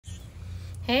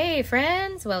Hey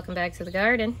friends, welcome back to the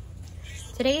garden.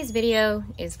 Today's video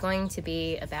is going to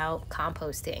be about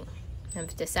composting.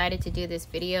 I've decided to do this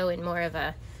video in more of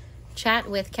a chat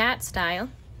with cat style,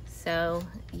 so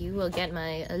you will get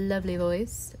my lovely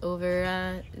voice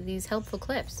over these helpful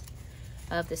clips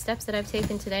of the steps that I've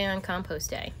taken today on compost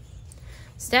day.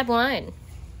 Step 1,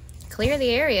 clear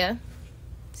the area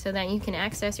so that you can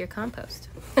access your compost.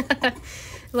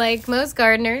 Like most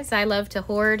gardeners, I love to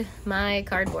hoard my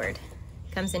cardboard.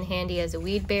 Comes in handy as a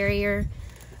weed barrier.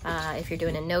 If you're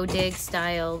doing a no-dig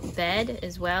style bed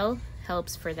as well,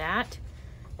 helps for that.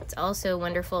 It's also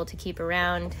wonderful to keep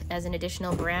around as an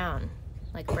additional brown,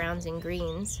 like browns and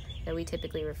greens that we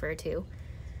typically refer to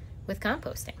with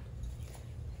composting.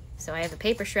 So I have a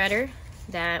paper shredder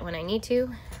that when I need to,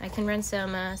 I can run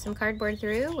some cardboard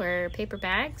through or paper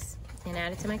bags and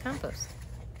add it to my compost.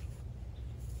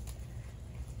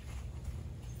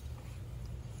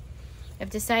 I've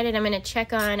decided I'm going to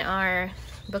check on our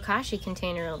Bokashi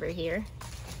container over here.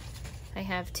 I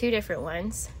have 2 different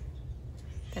ones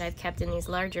that I've kept in these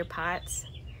larger pots.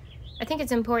 I think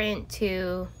it's important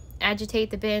to agitate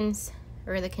the bins,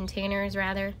 or the containers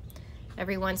rather,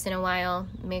 every once in a while.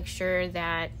 Make sure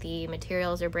that the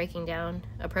materials are breaking down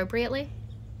appropriately.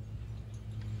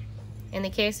 In the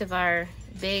case of our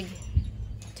big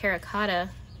terracotta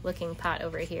looking pot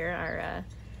over here, our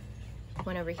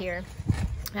one over here,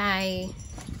 I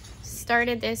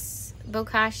started this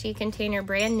Bokashi container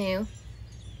brand new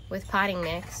with potting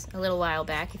mix a little while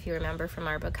back, if you remember from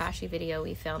our Bokashi video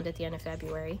we filmed at the end of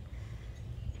February.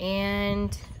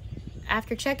 And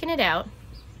after checking it out,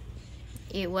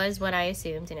 it was what I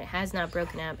assumed, and it has not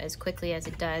broken up as quickly as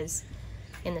it does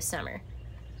in the summer,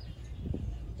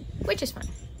 which is fine.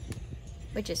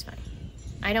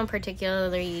 I don't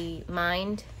particularly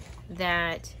mind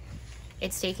that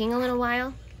it's taking a little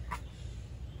while.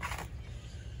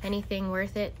 Anything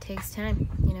worth it takes time,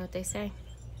 you know what they say.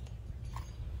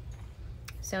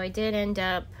 So I did end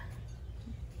up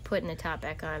putting the top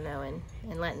back on though, and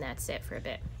letting that sit for a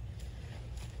bit.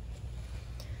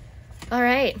 All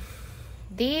right,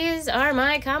 these are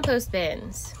my compost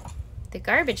bins. The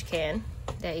garbage can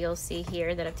that you'll see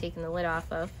here that I've taken the lid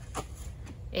off of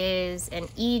is an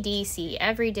EDC,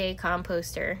 everyday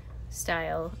composter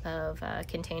style of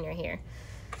container here.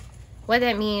 What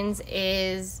that means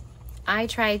is I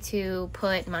try to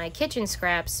put my kitchen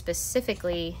scraps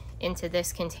specifically into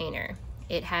this container.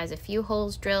 It has a few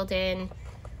holes drilled in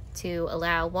to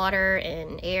allow water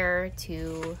and air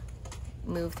to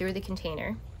move through the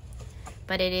container,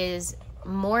 but it is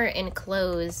more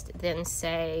enclosed than,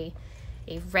 say,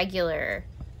 a regular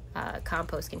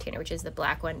compost container, which is the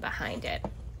black one behind it.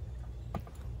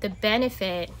 The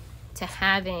benefit to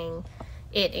having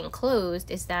it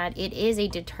enclosed is that it is a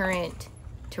deterrent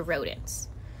to rodents.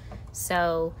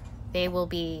 So they will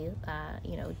be,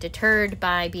 deterred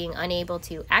by being unable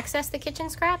to access the kitchen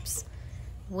scraps,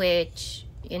 which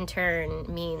in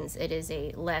turn means it is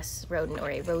a less rodent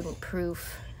or a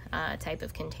rodent-proof type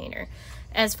of container.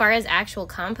 As far as actual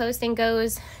composting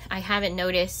goes, I haven't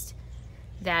noticed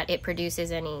that it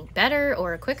produces any better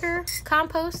or quicker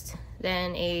compost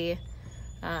than a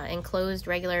enclosed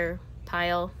regular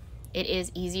pile. It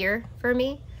is easier for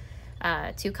me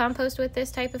to compost with this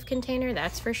type of container,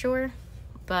 that's for sure,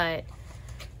 but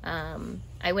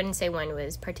I wouldn't say one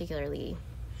was particularly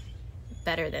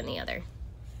better than the other.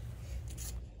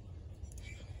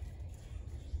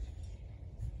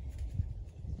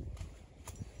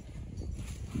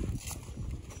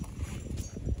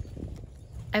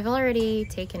 I've already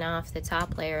taken off the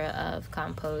top layer of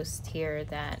compost here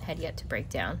that had yet to break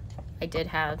down. I did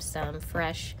have some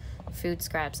fresh food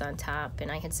scraps on top,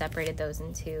 and I had separated those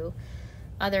into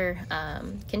other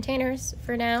containers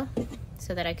for now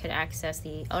so that I could access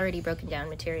the already broken down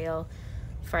material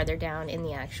farther down in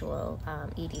the actual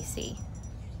EDC.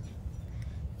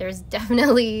 There's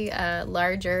definitely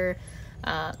larger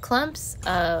clumps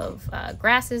of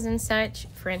grasses and such.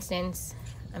 For instance,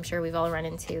 I'm sure we've all run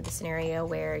into the scenario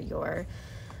where your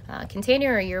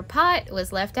container or your pot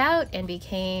was left out and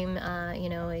became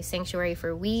a sanctuary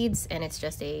for weeds, and it's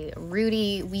just a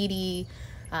rooty, weedy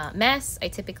mess. I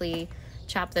typically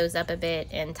chop those up a bit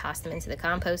and toss them into the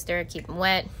composter, keep them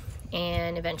wet,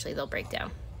 and eventually they'll break down.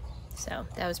 So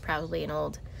that was probably an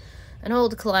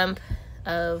old clump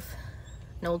of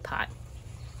an old pot.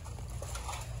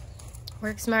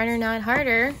 Work smarter, not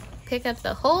harder. Pick up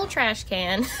the whole trash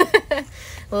can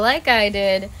like I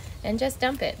did and just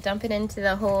dump it into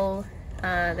the whole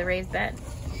the raised bed.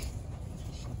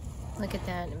 Look at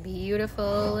that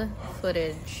beautiful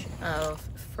footage of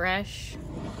fresh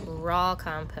raw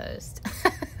compost.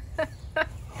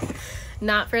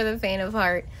 Not for the faint of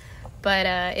heart. But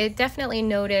it definitely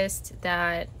noticed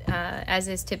that, as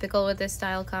is typical with this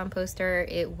style composter,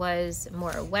 it was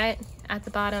more wet at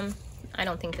the bottom. I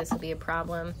don't think this will be a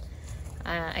problem.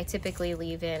 I typically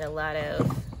leave in a lot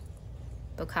of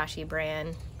Bokashi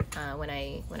bran when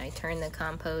I turn the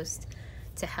compost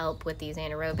to help with these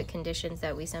anaerobic conditions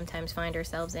that we sometimes find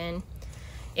ourselves in.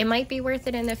 It might be worth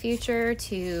it in the future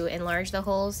to enlarge the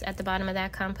holes at the bottom of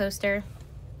that composter,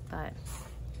 but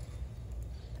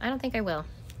I don't think I will,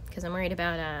 because I'm worried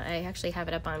about, I actually have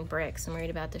it up on bricks. I'm worried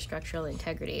about the structural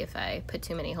integrity if I put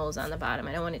too many holes on the bottom.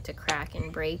 I don't want it to crack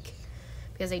and break,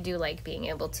 because I do like being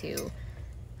able to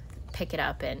pick it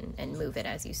up and move it,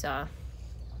 as you saw.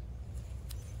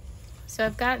 So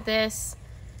I've got this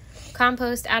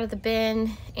compost out of the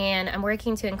bin, and I'm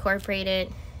working to incorporate it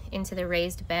into the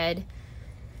raised bed.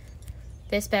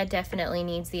 This bed definitely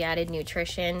needs the added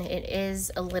nutrition. It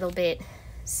is a little bit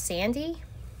sandy,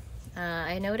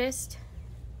 I noticed,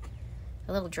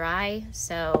 a little dry,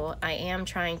 so I am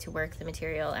trying to work the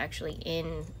material actually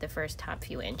in the first top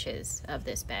few inches of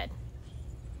this bed.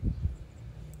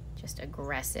 Just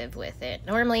aggressive with it.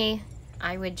 Normally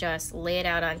I would just lay it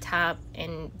out on top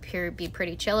and be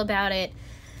pretty chill about it,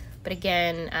 but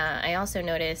again, I also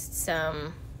noticed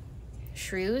some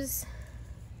shrews,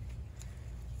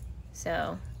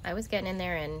 so I was getting in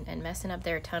there and messing up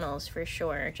their tunnels for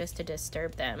sure, just to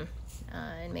disturb them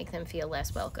and make them feel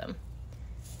less welcome.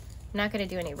 I'm not going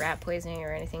to do any rat poisoning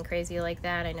or anything crazy like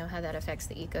that. I know how that affects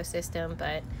the ecosystem,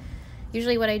 but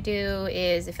usually what I do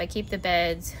is, if I keep the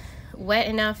beds wet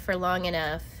enough for long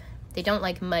enough, they don't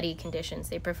like muddy conditions.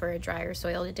 They prefer a drier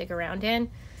soil to dig around in,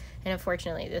 and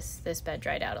unfortunately this bed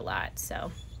dried out a lot,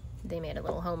 so they made a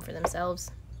little home for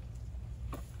themselves.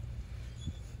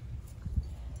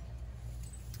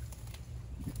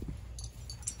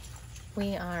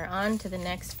 We are on to the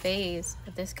next phase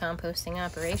of this composting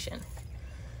operation.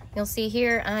 You'll see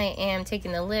here I am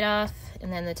taking the lid off,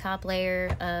 and then the top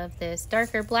layer of this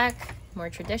darker black, more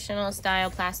traditional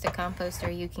style plastic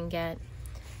composter you can get.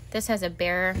 This has a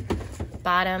bare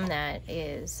bottom that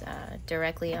is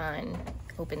directly on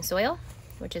open soil,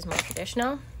 which is more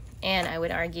traditional, and I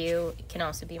would argue it can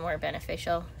also be more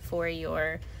beneficial for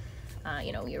your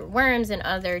your worms and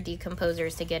other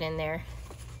decomposers to get in there.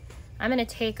 I'm going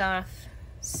to take off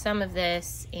some of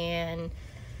this and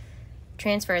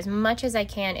transfer as much as I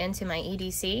can into my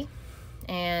EDC,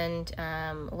 and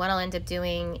what I'll end up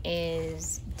doing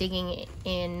is digging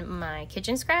in my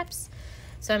kitchen scraps.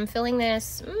 So I'm filling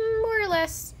this more or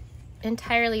less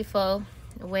entirely full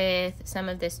with some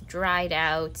of this dried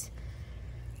out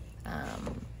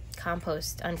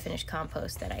compost, unfinished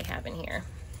compost that I have in here.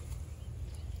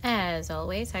 As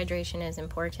always, hydration is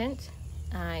important.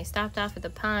 I stopped off at the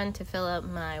pond to fill up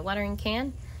my watering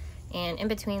can, and in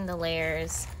between the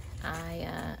layers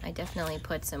I definitely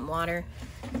put some water,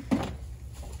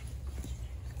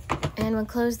 and we'll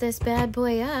close this bad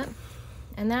boy up,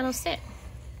 and that'll sit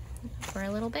for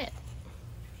a little bit.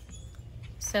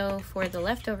 So for the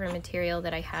leftover material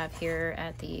that I have here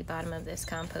at the bottom of this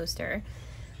composter,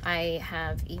 I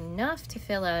have enough to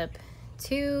fill up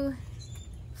 2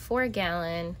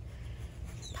 4-gallon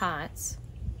pots,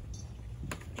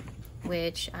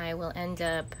 which I will end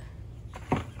up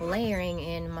layering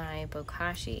in my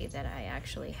Bokashi that I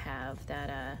actually have.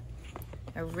 That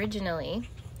originally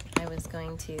I was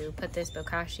going to put this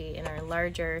Bokashi in our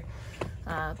larger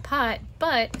pot,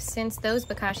 but since those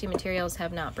Bokashi materials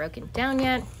have not broken down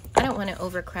yet, I don't want to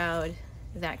overcrowd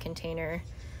that container.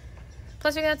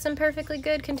 Plus we got some perfectly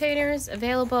good containers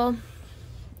available,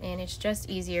 and it's just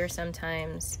easier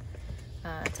sometimes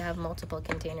to have multiple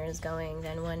containers going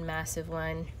than one massive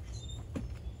one.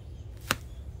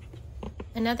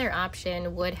 Another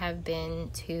option would have been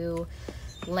to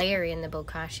layer in the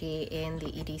Bokashi in the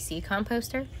EDC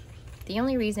composter. The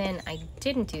only reason I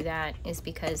didn't do that is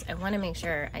because I want to make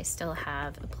sure I still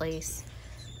have a place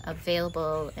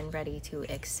available and ready to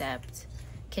accept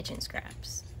kitchen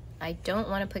scraps. I don't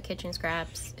want to put kitchen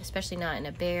scraps, especially not in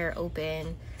a bare,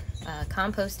 open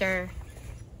composter.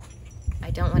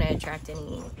 I don't want to attract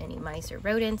any mice or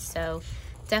rodents, so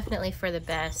definitely for the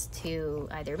best to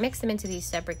either mix them into these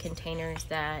separate containers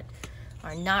that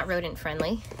are not rodent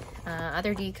friendly.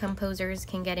 Other decomposers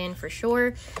can get in for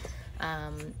sure,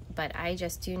 but I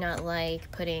just do not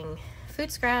like putting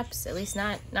food scraps, at least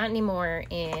not anymore,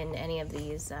 in any of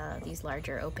these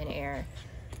larger open air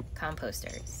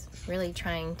composters. Really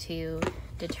trying to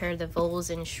deter the voles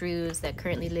and shrews that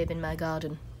currently live in my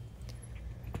garden.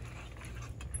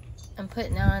 I'm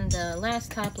putting on the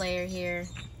last top layer here.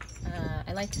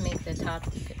 I like to make the top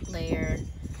layer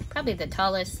probably the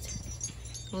tallest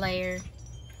layer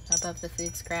above the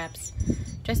food scraps,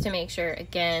 just to make sure,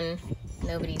 again,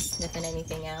 nobody's sniffing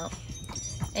anything out.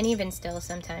 And even still,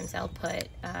 sometimes I'll put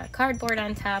cardboard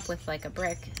on top with like a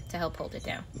brick to help hold it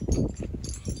down.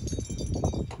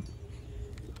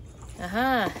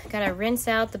 Gotta rinse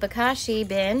out the Bokashi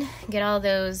bin, get all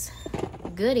those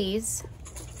goodies,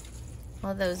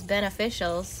 all those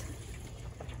beneficials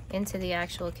into the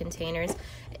actual containers.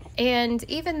 And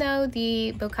even though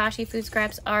the Bokashi food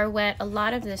scraps are wet, a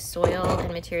lot of the soil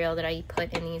and material that I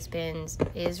put in these bins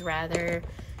is rather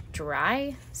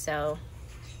dry, so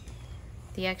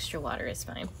the extra water is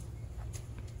fine.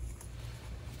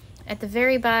 At the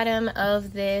very bottom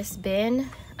of this bin,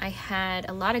 I had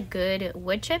a lot of good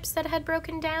wood chips that had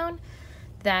broken down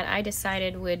that I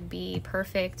decided would be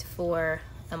perfect for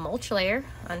a mulch layer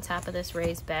on top of this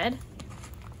raised bed.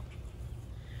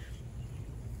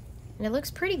 And it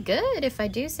looks pretty good, if I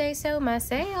do say so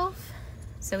myself.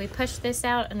 So we pushed this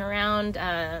out and around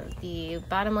the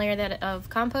bottom layer of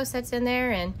compost that's in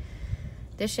there, and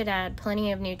this should add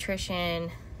plenty of nutrition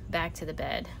back to the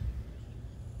bed.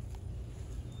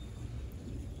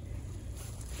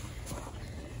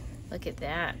 Look at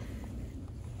that.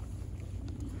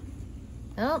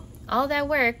 Oh, all that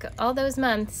work, all those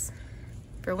months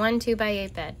for one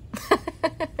 2x8 bed.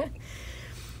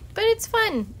 But it's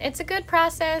fun. It's a good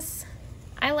process.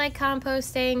 I like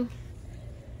composting.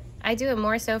 I do it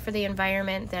more so for the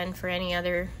environment than for any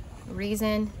other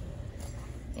reason.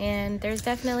 And there's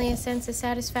definitely a sense of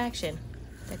satisfaction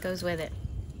that goes with it.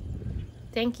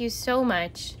 Thank you so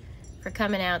much for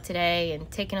coming out today and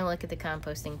taking a look at the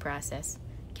composting process.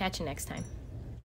 Catch you next time.